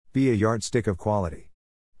Be a yardstick of quality.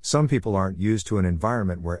 Some people aren't used to an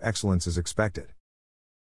environment where excellence is expected.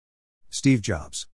 Steve Jobs.